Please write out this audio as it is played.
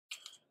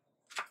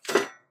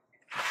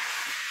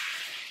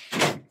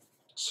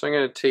So I'm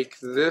going to take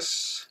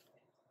this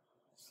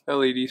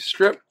LED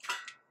strip.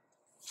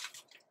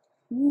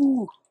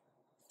 Ooh.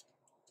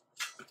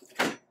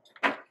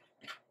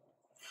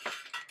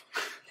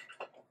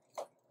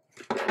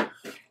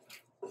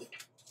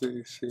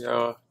 You see,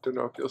 don't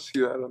know if you'll see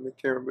that on the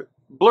camera, but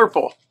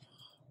blurple.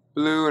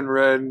 Blue and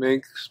red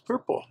makes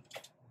purple.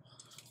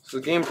 So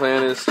the game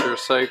plan is to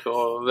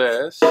recycle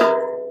this,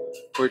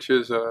 which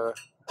is a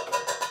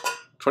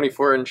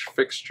 24-inch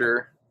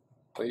fixture.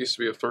 It used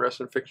to be a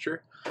fluorescent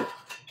fixture.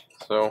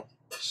 So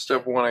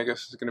step one, I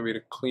guess, is going to be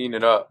to clean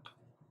it up.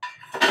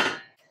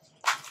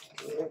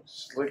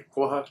 Looks like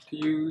we'll have to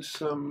use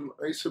some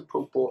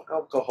isopropyl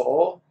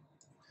alcohol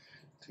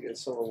to get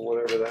some of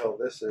whatever the hell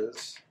this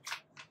is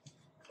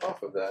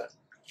off of that.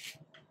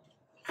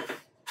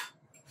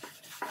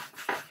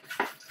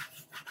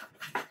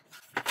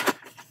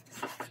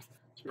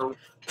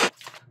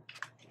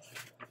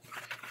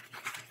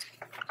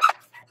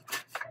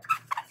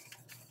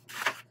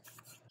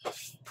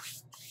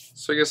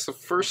 So I guess the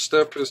first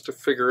step is to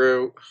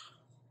figure out,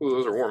 ooh,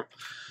 those are warm,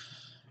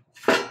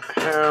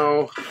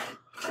 how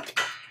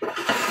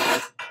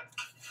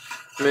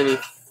many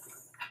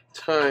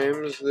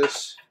times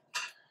this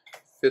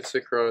fits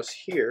across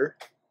here.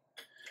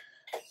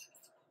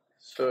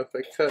 So if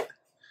I cut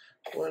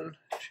 1,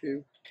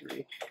 2,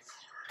 3,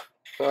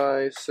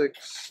 5,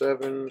 6,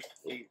 7,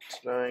 8,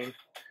 9,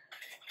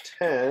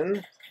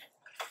 10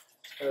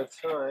 at a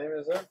time,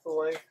 is that the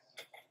length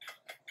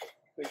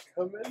they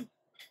come in?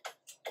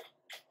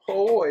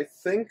 Oh, I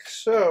think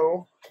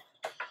so.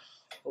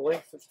 A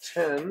length of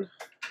 10.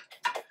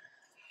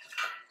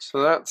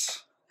 So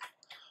that's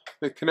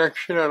the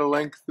connection at a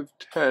length of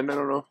 10. I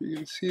don't know if you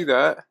can see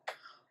that,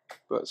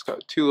 but it's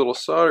got 2 little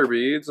solder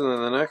beads, and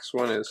then the next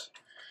one is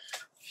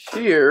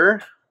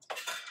here.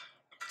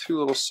 2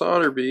 little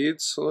solder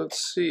beads. So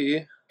let's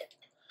see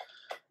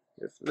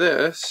if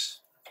this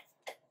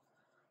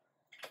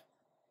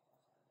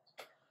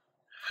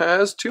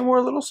has 2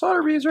 more little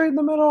solder beads right in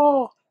the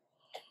middle.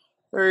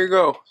 There you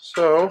go.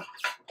 So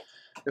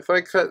if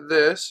I cut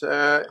this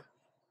at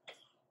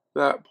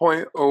that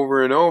point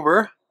over and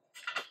over,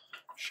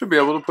 should be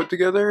able to put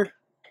together a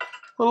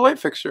little light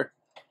fixture.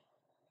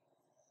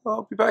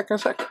 I'll be back in a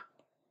sec.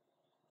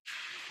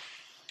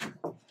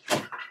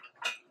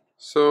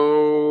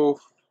 So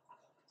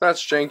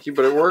that's janky,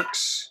 but it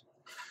works.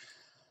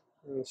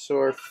 And so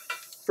our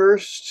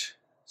first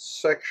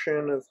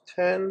section of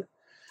 10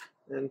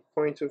 and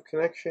point of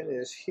connection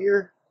is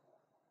here.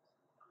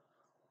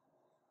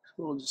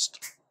 So we'll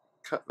just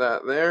cut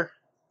that there.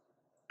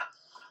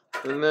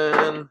 And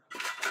then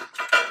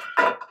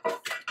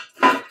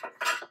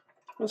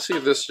let's see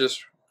if this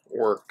just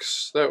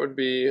works. That would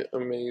be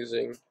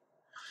amazing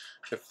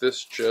if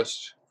this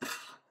just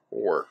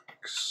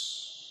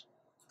works.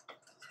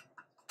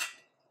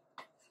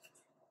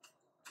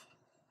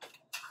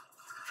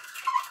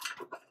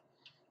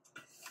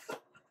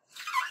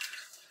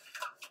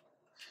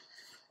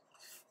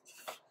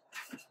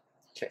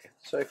 Okay,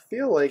 so I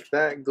feel like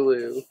that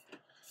glue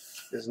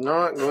is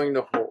not going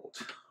to hold,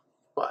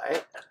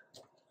 but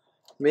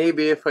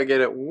maybe if I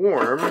get it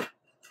warm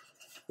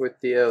with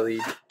the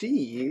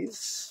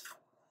LEDs,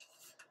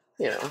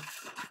 you know,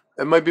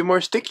 it might be more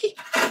sticky.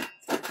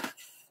 So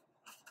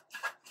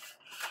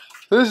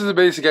this is the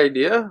basic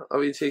idea.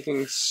 I'll be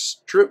taking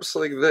strips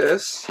like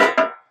this,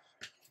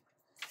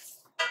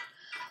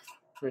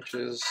 which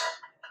is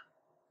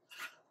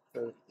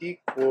of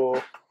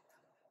equal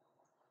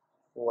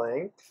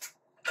length,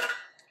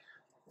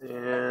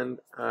 and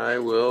I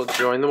will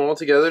join them all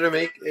together to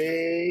make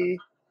a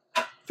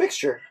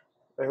fixture,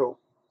 I hope.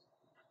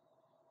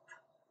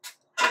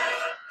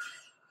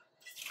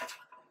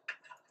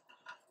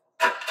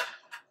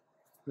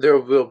 There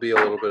will be a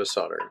little bit of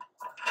soldering.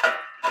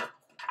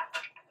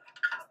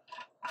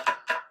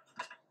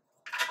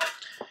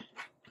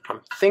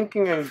 I'm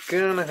thinking I'm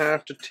gonna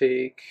have to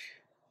take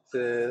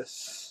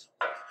this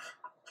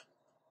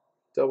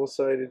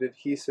double-sided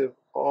adhesive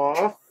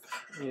off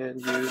and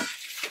use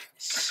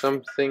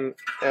something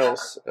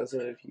else as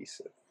an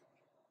adhesive.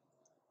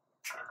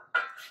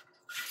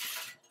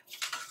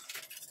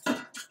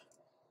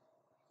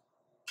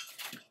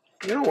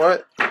 You know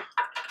what?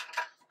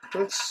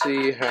 Let's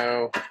see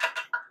how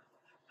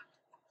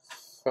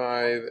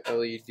 5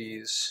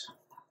 LEDs,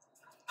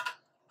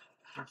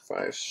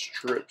 5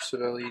 strips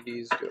of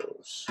LEDs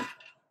goes.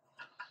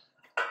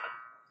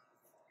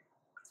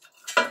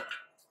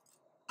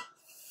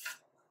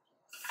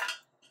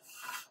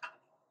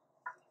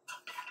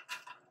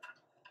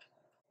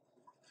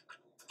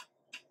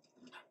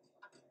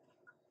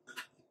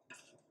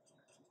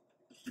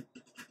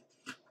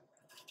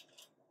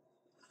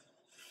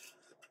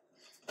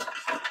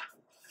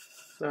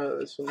 Now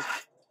this one's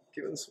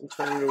given some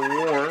time to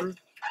warm.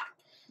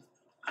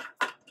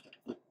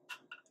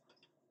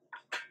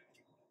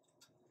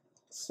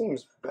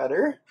 Seems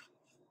better.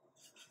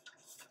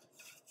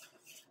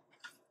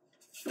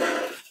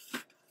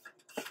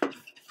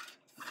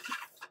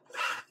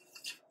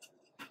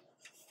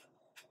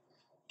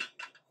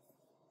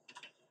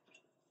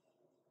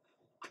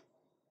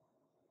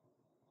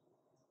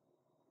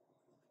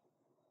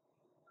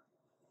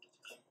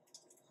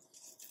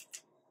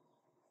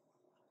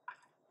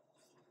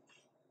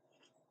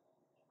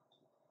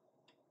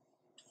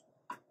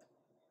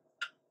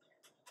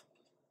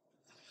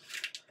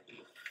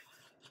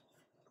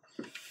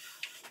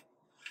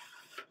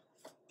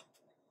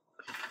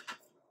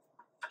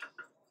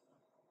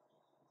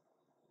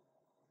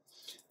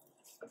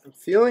 I'm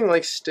feeling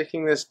like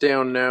sticking this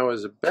down now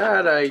is a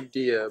bad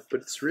idea, but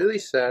it's really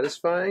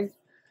satisfying.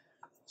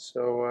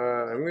 So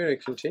I'm going to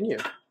continue.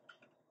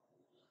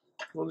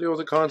 We'll deal with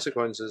the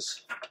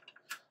consequences.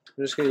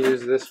 I'm just going to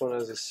use this one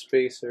as a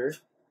spacer.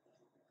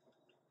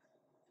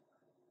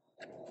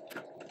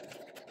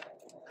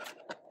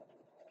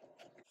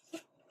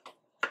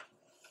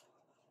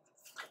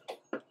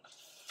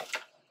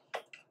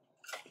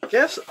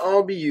 Guess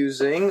I'll be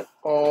using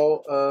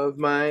all of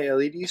my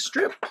LED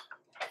strip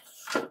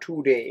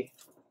today.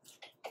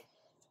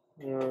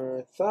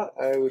 I thought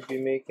I would be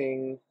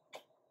making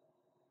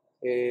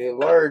a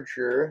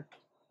larger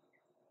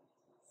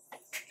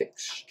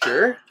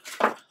fixture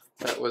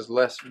that was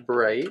less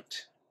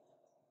bright.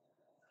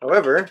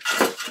 However,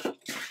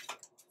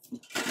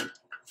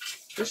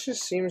 this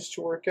just seems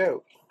to work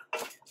out.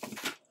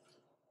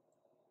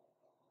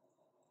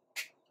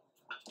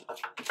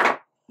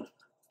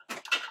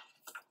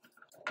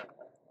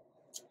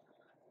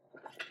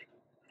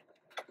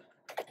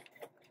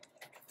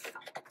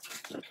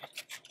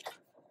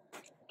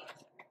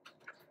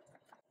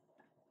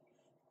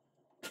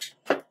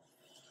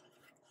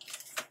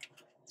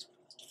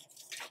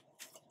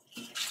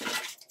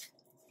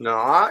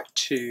 Not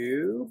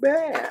too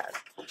bad.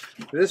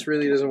 This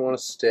really doesn't want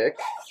to stick,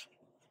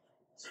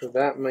 so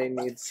that might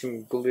need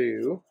some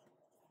glue.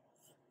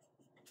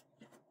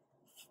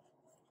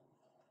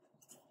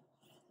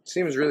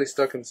 Seems really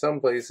stuck in some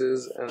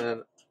places, and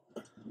then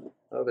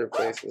other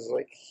places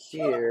like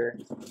here,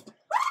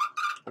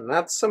 and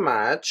not so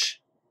much.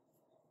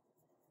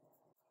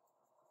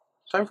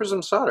 Time for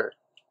some solder,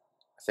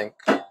 I think.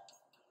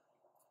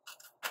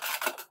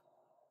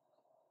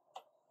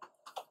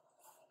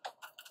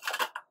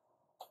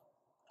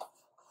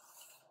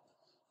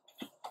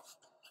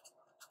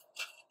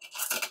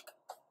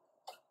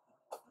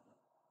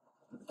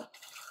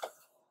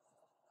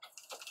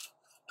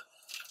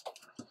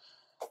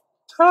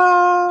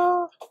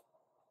 Ta-da!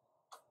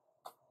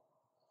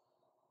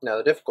 Now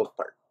the difficult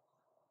part.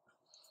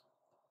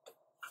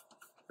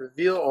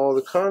 Reveal all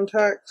the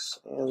contacts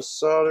and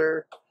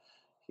solder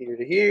here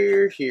to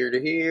here, here to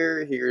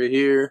here, here to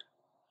here,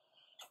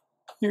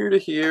 here to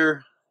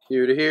here,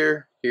 here to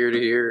here, here to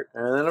here,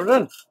 and then I'm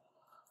done.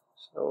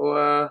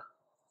 So,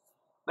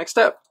 next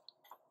step.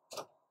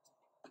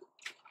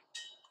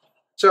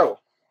 So,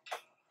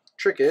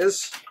 trick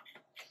is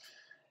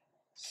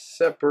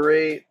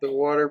separate the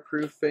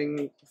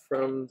waterproofing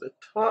from the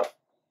top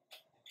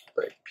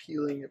by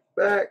peeling it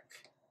back.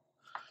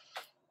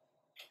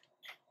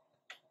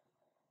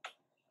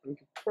 You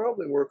could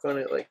probably work on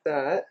it like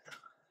that.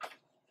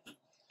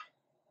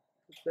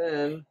 But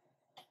then,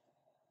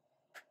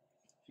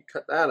 if you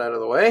cut that out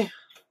of the way,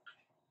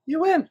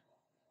 you win.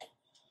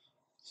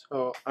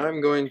 So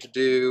I'm going to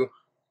do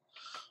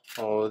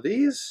all of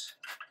these.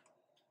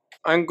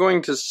 I'm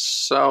going to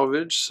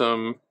salvage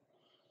some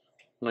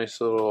nice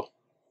little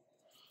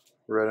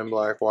red and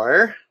black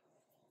wire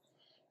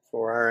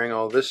for wiring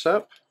all this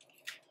up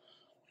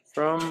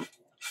from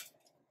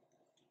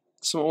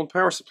some old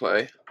power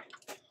supply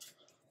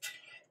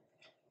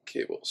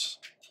cables.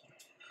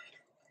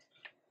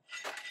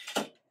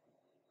 I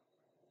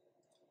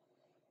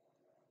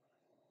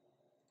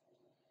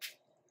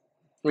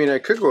mean, I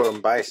could go out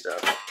and buy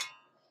stuff.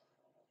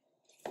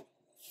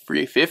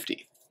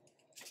 $3.50.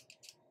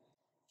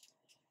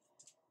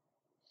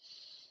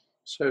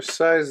 So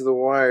size the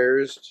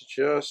wires to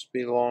just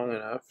be long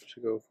enough to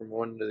go from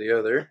one to the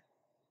other.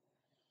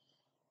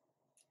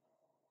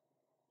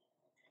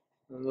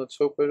 And let's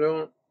hope I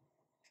don't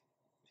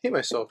hate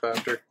myself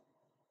after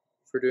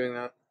for doing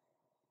that.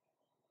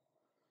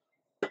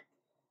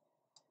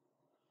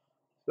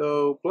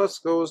 So plus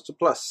goes to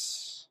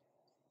plus.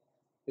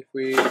 If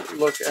we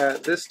look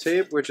at this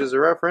tape, which is a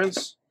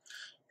reference,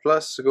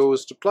 plus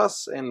goes to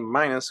plus and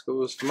minus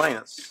goes to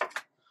minus.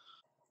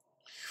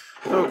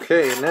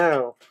 Okay,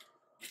 now,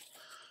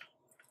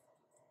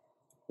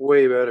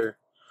 way better.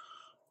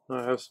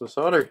 I have some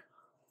solder.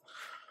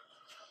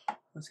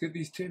 Let's get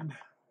these tinned.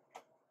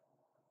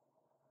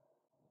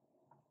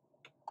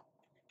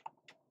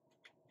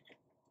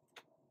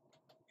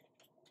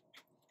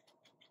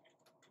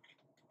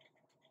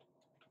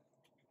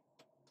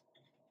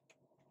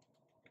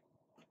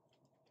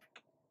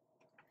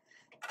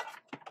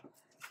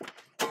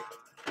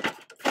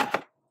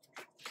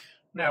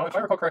 Now, if I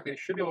recall correctly, I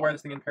should be able to wire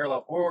this thing in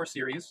parallel or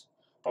series,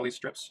 all these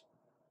strips.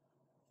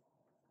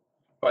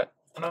 But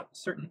I'm not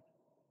certain. I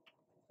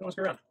don't want to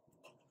screw around.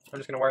 I'm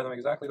just going to wire them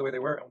exactly the way they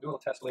were, and we'll do a little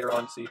test later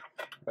on to see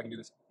if I can do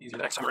this easier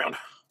the next time around.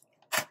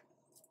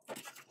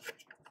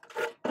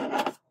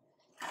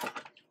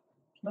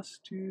 Plus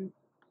two.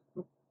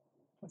 Oh,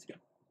 once again.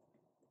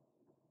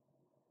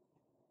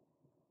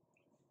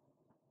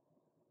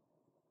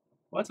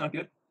 Well, that's not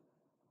good.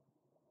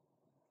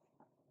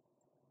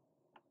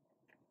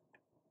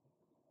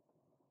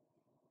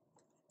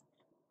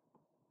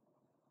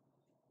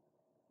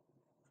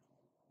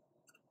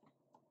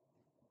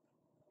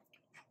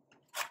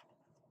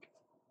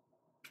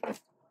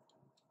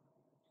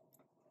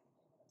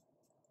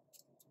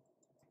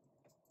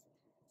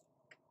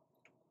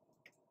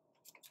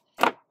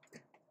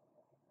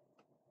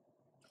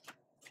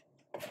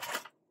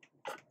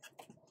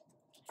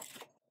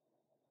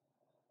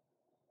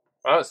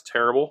 Wow, that's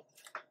terrible.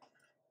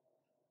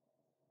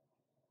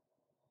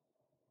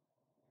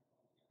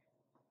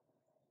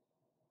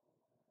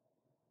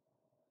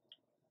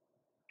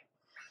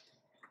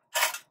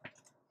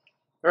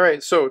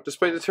 Alright, so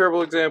despite the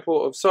terrible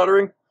example of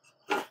soldering,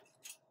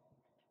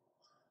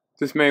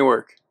 this may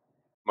work.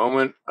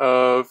 Moment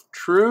of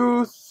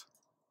truth.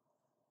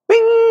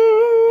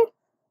 Bing!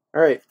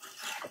 Alright,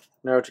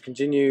 now to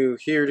continue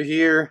here to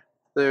here,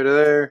 there to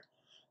there,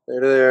 there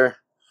to there,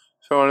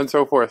 so on and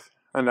so forth.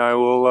 And I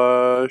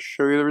will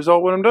show you the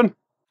result when I'm done.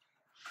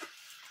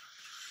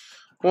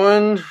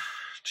 1,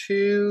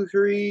 2,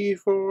 3,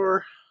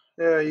 4.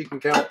 Yeah, you can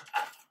count.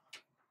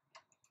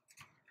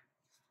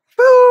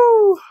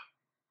 Woo!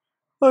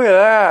 Look at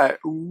that.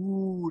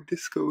 Ooh,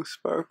 disco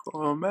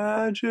sparkle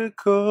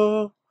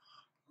magical.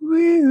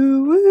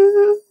 Woo,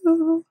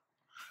 woo.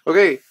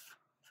 Okay.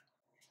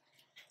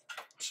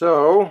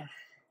 So,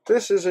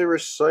 this is a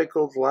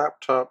recycled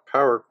laptop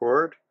power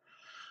cord.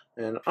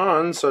 And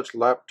on such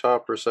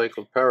laptop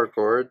recycled power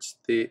cords,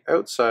 the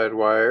outside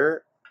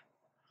wire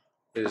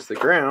is the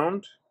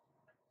ground.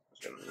 I'm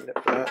just going to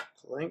nip that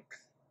to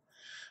length.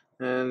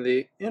 And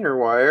the inner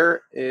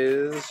wire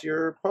is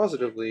your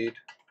positive lead.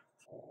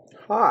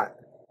 Hot.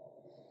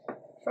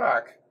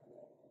 Fuck.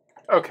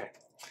 Okay.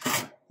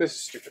 This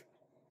is stupid.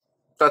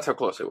 That's how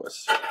close it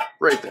was.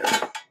 Right there.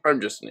 I'm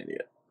just an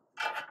idiot.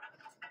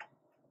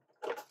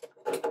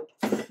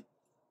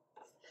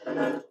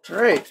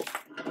 Alright.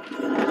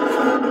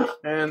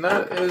 And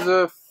that is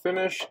a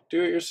finished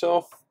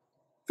do-it-yourself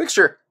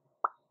fixture.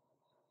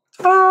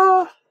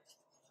 Ta-da!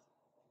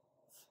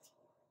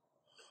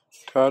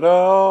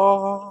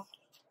 Ta-da!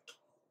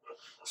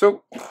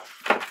 So,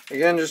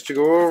 again, just to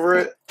go over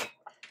it,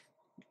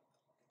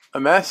 a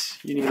mess.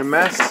 You need a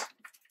mess.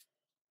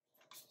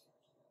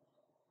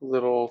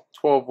 Little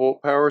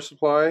 12-volt power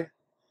supply.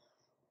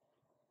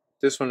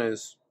 This one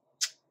is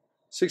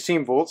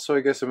 16 volts, so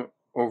I guess I'm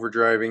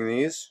overdriving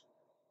these.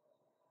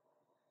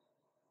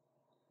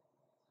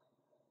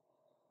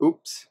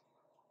 Oops.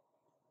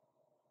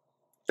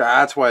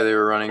 That's why they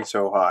were running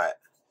so hot.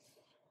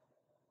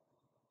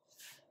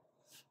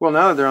 Well,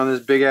 now that they're on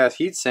this big-ass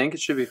heat sink,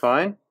 it should be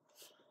fine.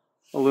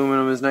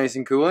 Aluminum is nice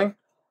and cooling.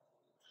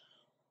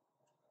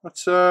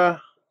 Let's go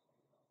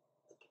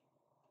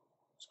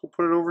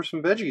put it over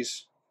some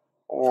veggies.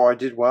 Oh, I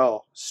did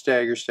well.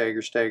 Stagger,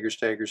 stagger, stagger,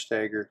 stagger,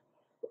 stagger.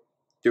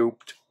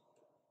 Duped.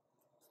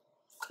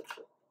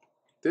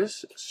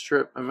 This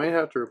strip I might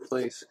have to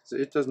replace because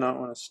it does not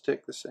want to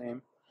stick the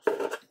same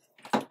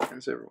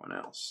as everyone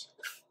else.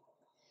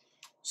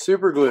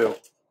 Super glue.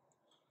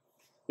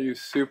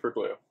 Use super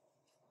glue.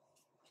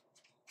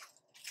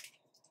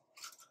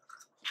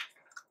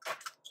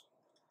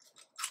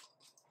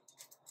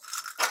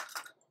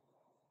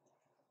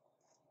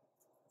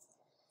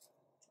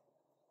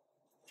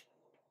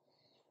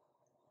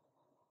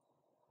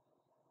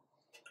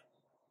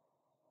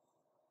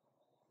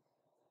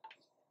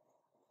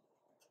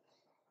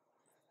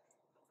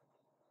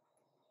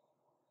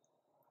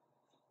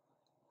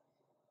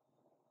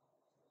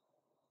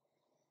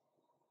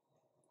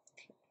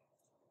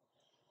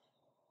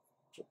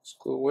 Let's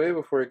glue away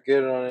before I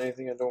get it on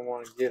anything I don't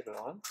want to get it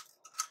on,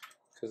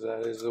 because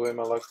that is the way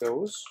my luck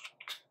goes.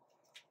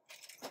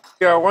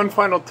 Yeah, one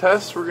final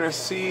test. We're gonna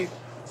see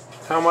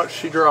how much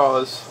she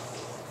draws.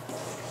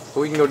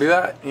 But we can go do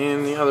that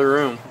in the other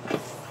room.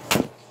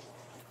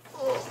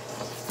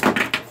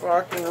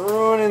 Fucking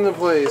ruining the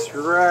place,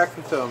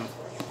 Racketum.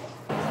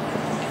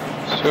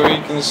 So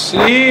you can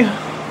see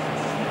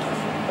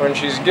when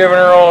she's giving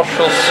her all,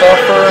 she'll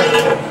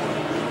suffer.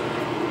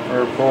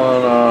 We're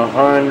pulling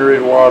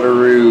 100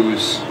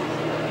 wateroos.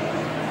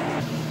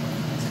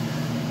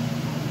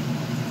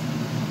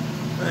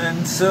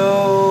 And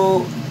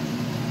so,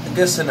 I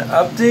guess an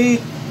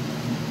update.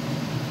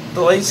 The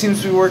light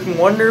seems to be working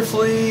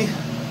wonderfully.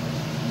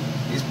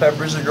 These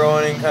peppers are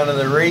growing in kind of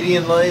the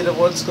radiant light of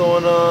what's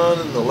going on,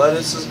 and the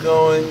lettuce is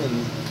going,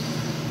 and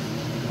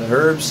the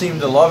herbs seem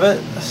to love it.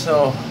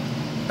 So,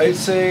 I'd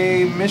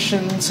say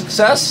mission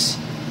success.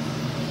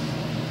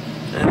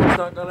 And it's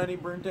not got any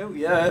burnt out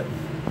yet.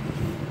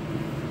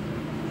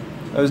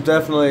 I was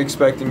definitely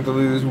expecting to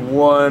lose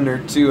 1 or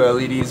 2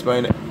 LEDs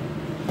by now.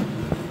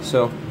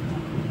 So,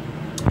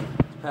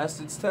 passed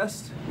its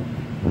test.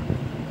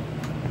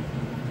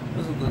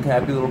 Those look like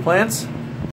happy little plants.